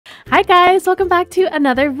Hi guys, welcome back to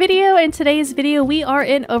another video. In today's video we are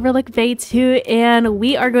in Overlook Bay 2 and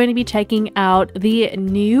we are going to be checking out the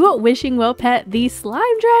new wishing well pet, the slime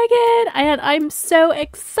dragon, and I'm so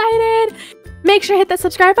excited. Make sure to hit that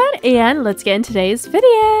subscribe button and let's get in today's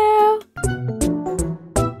video.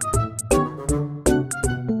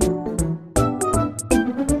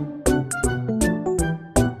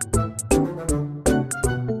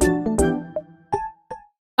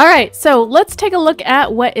 Alright, so let's take a look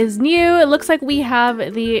at what is new. It looks like we have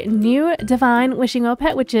the new divine wishing well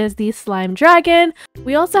pet, which is the slime dragon.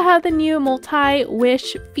 We also have the new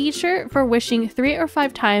multi-wish feature for wishing 3 or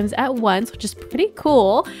 5 times at once, which is pretty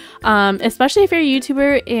cool. Especially if you're a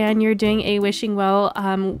YouTuber and you're doing a wishing well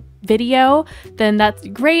video, then that's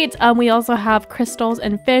great. We also have crystals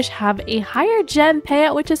and fish have a higher gem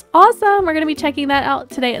payout, which is awesome. We're going to be checking that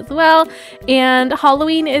out today as well. And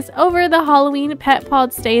Halloween is over. The Halloween pet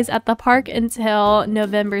pod stays at the park until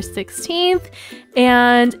November 16th.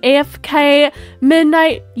 And AFK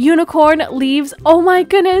Midnight Unicorn leaves. Oh my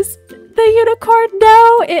goodness, the unicorn,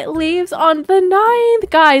 no, it leaves on the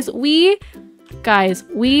 9th. Guys,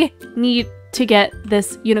 we need to get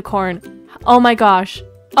this unicorn. Oh my gosh,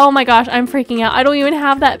 I'm freaking out. I don't even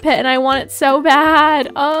have that pet and I want it so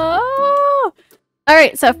bad. Oh!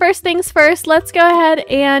 Alright, so first things first, let's go ahead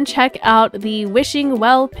and check out the wishing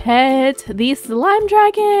well pet, the slime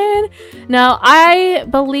dragon. Now, I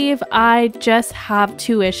believe I just have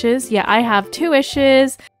 2 wishes. Yeah, I have 2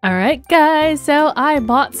 wishes. Alright guys, so I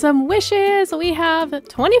bought some wishes. We have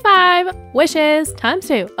 25 wishes times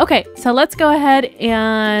 2. Okay, so let's go ahead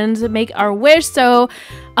and make our wish. So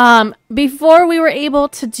before we were able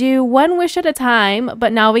to do 1 wish at a time,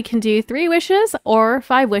 but now we can do 3 wishes or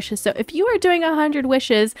 5 wishes. So if you are doing 100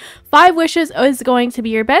 wishes, 5 wishes is going to be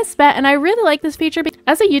your best bet. And I really like this feature because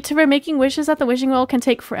as a YouTuber, making wishes at the wishing well can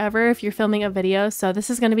take forever if you're filming a video. So this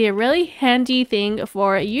is going to be a really handy thing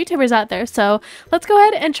for YouTubers out there. So let's go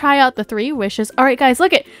ahead and try out the 3 wishes. All right, guys,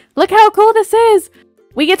 look how cool this is.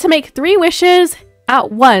 We get to make 3 wishes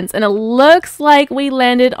at once, and it looks like we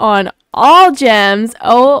landed on all gems.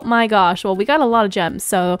 Oh my gosh, well, we got a lot of gems,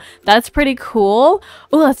 so that's pretty cool.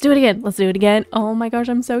 Oh, let's do it again. Oh my gosh,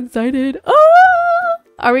 I'm so excited. Oh,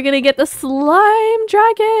 are we gonna get the slime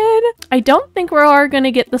dragon? I don't think we are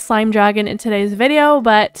gonna get the slime dragon in today's video,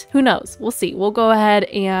 but who knows, we'll see. We'll go ahead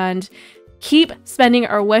and keep spending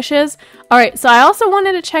our wishes. All right, so I also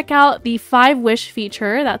wanted to check out the 5 wish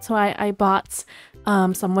feature. That's why I bought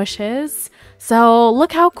some wishes. So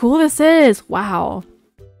look how cool this is. Wow.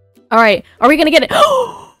 All right, are we gonna get it?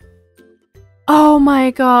 Oh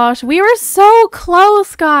my gosh, we were so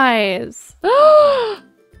close, guys. Oh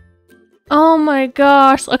my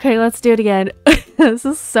gosh. Okay, let's do it again. This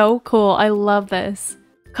is so cool. I love this.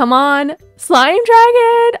 Come on, slime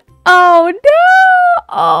dragon. Oh no.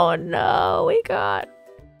 Oh no,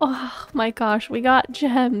 oh my gosh, we got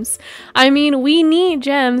gems. I mean, we need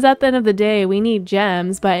gems at the end of the day. We need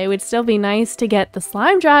gems, but it would still be nice to get the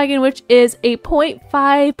slime dragon, which is a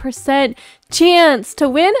 0.5% chance to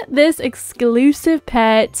win this exclusive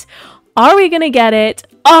pet. Are we gonna get it?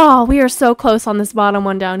 Oh, we are so close on this bottom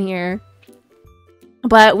one down here.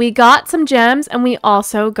 But we got some gems and we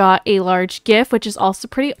also got a large gift, which is also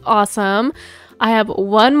pretty awesome. I have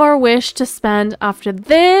 1 more wish to spend after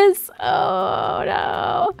this. Oh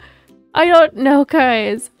no. I don't know,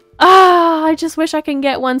 guys. I just wish I can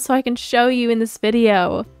get one so I can show you in this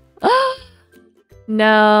video.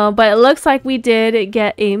 No, but it looks like we did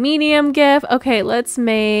get a medium gift. Okay, let's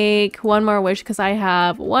make 1 more wish because I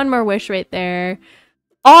have 1 more wish right there.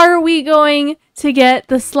 Are we going to get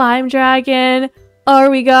the slime dragon? Are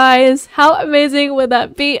we, guys? How amazing would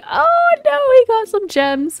that be? Oh no, we got some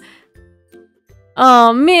gems.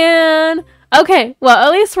 Oh man. Okay, well,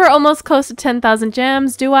 at least we're almost close to 10,000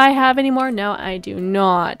 gems. Do I have any more? No, I do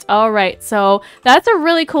not. All right, so that's a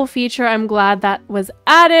really cool feature. I'm glad that was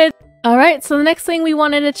added. All right, so the next thing we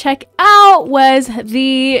wanted to check out was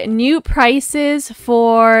the new prices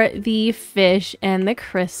for the fish and the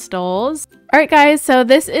crystals. All right, guys, so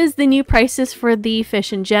this is the new prices for the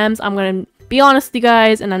fish and gems. I'm going to be honest with you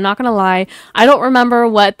guys, and I'm not gonna lie, I don't remember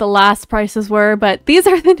what the last prices were, but these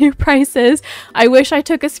are the new prices. I wish I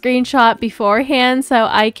took a screenshot beforehand so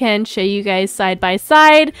I can show you guys side by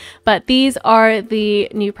side, but these are the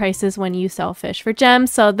new prices when you sell fish for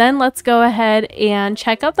gems. So then let's go ahead and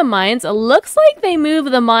check out the mines. It looks like they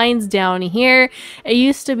moved the mines down here. It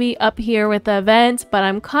used to be up here with the event, but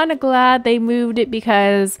I'm kind of glad they moved it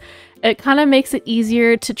because it kind of makes it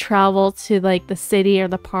easier to travel to like the city or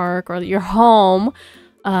the park or your home.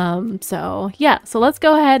 So yeah, so let's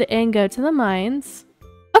go ahead and go to the mines.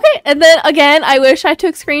 Okay, and then again, I wish I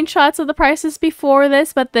took screenshots of the prices before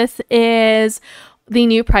this, but this is the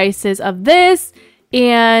new prices of this.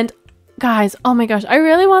 And guys, oh my gosh, I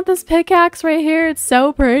really want this pickaxe right here. It's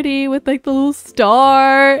so pretty with like the little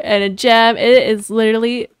star and a gem. It is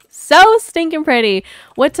literally so stinking pretty.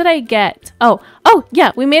 What did I get? Oh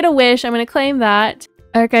yeah, we made a wish. I'm gonna claim that.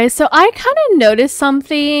 Okay, so I kind of noticed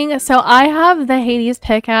something. So I have the Hades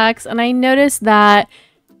pickaxe, and I noticed that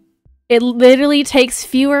it literally takes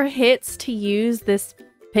fewer hits to use this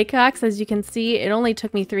pickaxe. As you can see, it only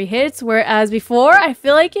took me 3 hits, whereas before I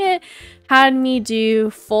feel like it had me do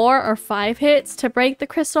 4 or 5 hits to break the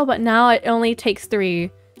crystal, but now it only takes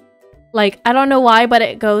 3. Like, I don't know why, but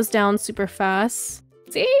it goes down super fast.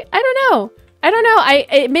 See? I don't know.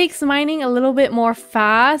 It makes mining a little bit more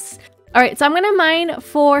fast. All right, so I'm gonna mine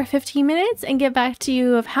for 15 minutes and get back to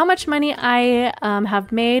you of how much money I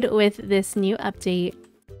have made with this new update.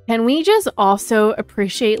 Can we just also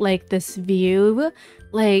appreciate like this view?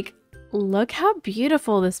 Like, look how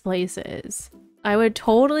beautiful this place is. I would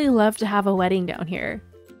totally love to have a wedding down here.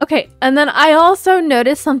 Okay, and then I also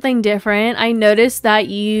noticed something different. I noticed that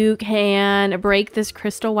you can break this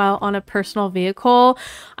crystal while on a personal vehicle.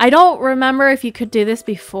 I don't remember if you could do this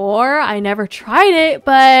before. I never tried it,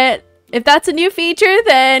 but if that's a new feature,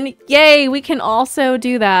 then yay, we can also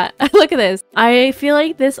do that. Look at this. I feel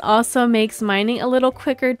like this also makes mining a little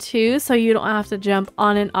quicker too, so you don't have to jump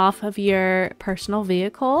on and off of your personal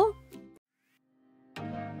vehicle.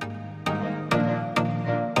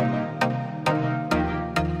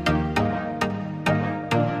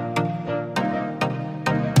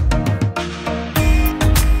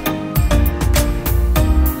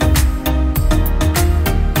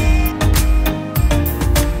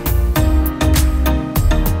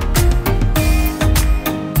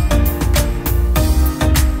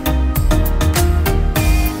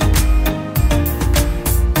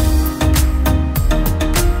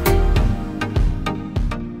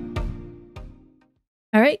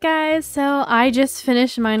 Alright guys, so I just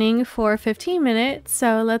finished mining for 15 minutes,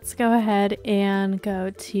 so let's go ahead and go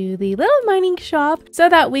to the little mining shop so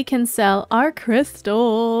that we can sell our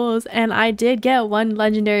crystals. And I did get 1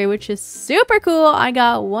 legendary, which is super cool. I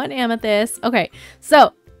got 1 amethyst. Okay,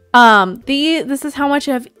 so this is how much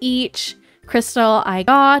of each crystal I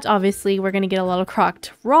got. Obviously, we're gonna get a lot of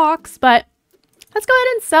crocked rocks, but let's go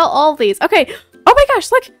ahead and sell all of these. Okay, oh my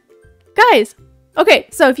gosh, look, guys. Okay,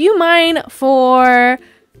 so if you mine for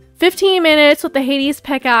 15 minutes with the Hades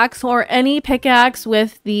pickaxe or any pickaxe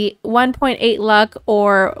with the 1.8 luck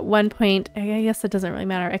or I guess it doesn't really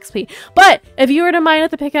matter, XP. But if you were to mine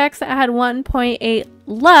with a pickaxe that had 1.8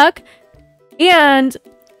 luck and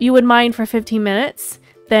you would mine for 15 minutes,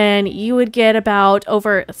 then you would get about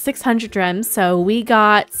over 600 gems. So we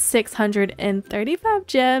got 635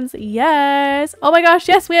 gems. Yes. Oh my gosh.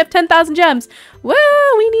 Yes, we have 10,000 gems. Woo,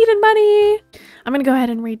 we needed money. I'm going to go ahead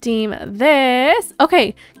and redeem this.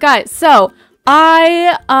 Okay, guys. So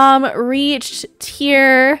I reached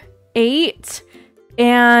tier 8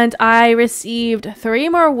 and I received 3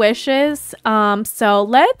 more wishes. So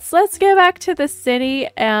let's get back to the city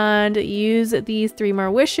and use these 3 more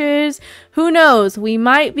wishes. Who knows? We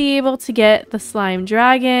might be able to get the slime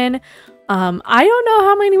dragon. I don't know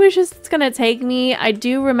how many wishes it's gonna take me. I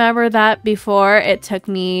do remember that before it took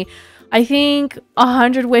me, I think,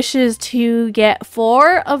 100 wishes to get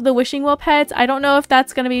 4 of the wishing well pets. I don't know if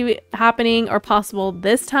that's going to be happening or possible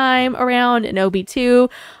this time around in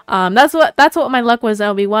OB2. That's what my luck was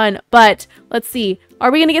in OB1. But let's see.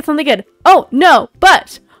 Are we going to get something good? Oh, no.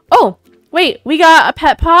 But, oh, wait. We got a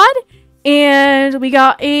pet pod and we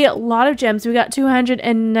got a lot of gems. We got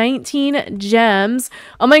 219 gems.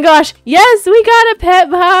 Oh my gosh. Yes, we got a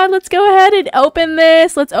pet pod. Let's go ahead and open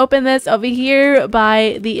this. Let's open this over here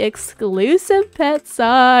by the exclusive pet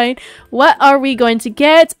sign. What are we going to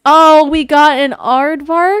get? Oh, we got an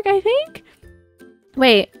aardvark, I think.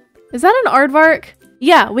 Wait, is that an aardvark?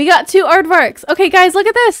 Yeah, we got 2 aardvarks. Okay, guys, look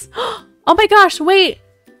at this. Oh my gosh, wait.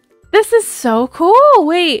 This is so cool.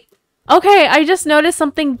 Wait. Okay, I just noticed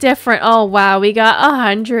something different. Oh, wow. We got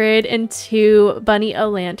 102 bunny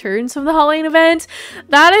lanterns from the Halloween event.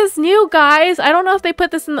 That is new, guys. I don't know if they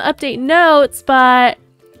put this in the update notes, but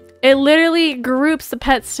it literally groups the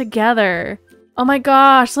pets together. Oh my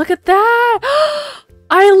gosh, look at that.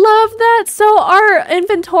 I love that. So our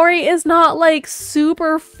inventory is not like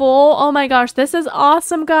super full. Oh my gosh, this is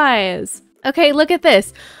awesome, guys. Okay, look at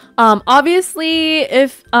this. Obviously,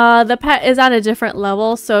 if the pet is at a different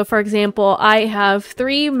level, so for example, I have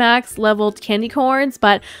 3 max leveled candy corns,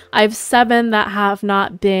 but I have 7 that have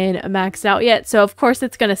not been maxed out yet. So of course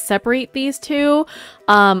it's going to separate these two.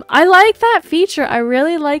 I like that feature. I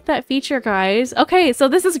really like that feature, guys. Okay, so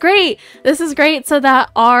this is great. This is great so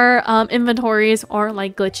that our inventories aren't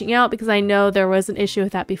like glitching out, because I know there was an issue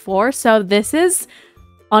with that before. So this is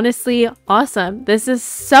honestly awesome. This is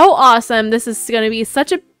so awesome. This is going to be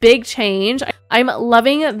such a big change. I'm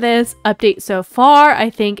loving this update so far. I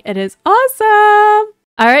think it is awesome.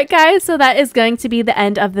 Alright guys, so that is going to be the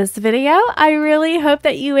end of this video. I really hope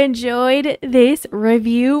that you enjoyed this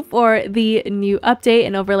review for the new update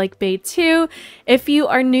in Overlook Bay 2. If you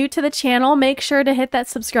are new to the channel, make sure to hit that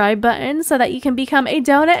subscribe button so that you can become a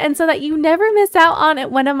donut and so that you never miss out on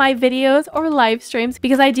one of my videos or live streams,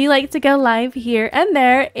 because I do like to go live here and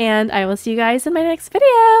there, and I will see you guys in my next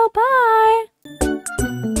video. Bye!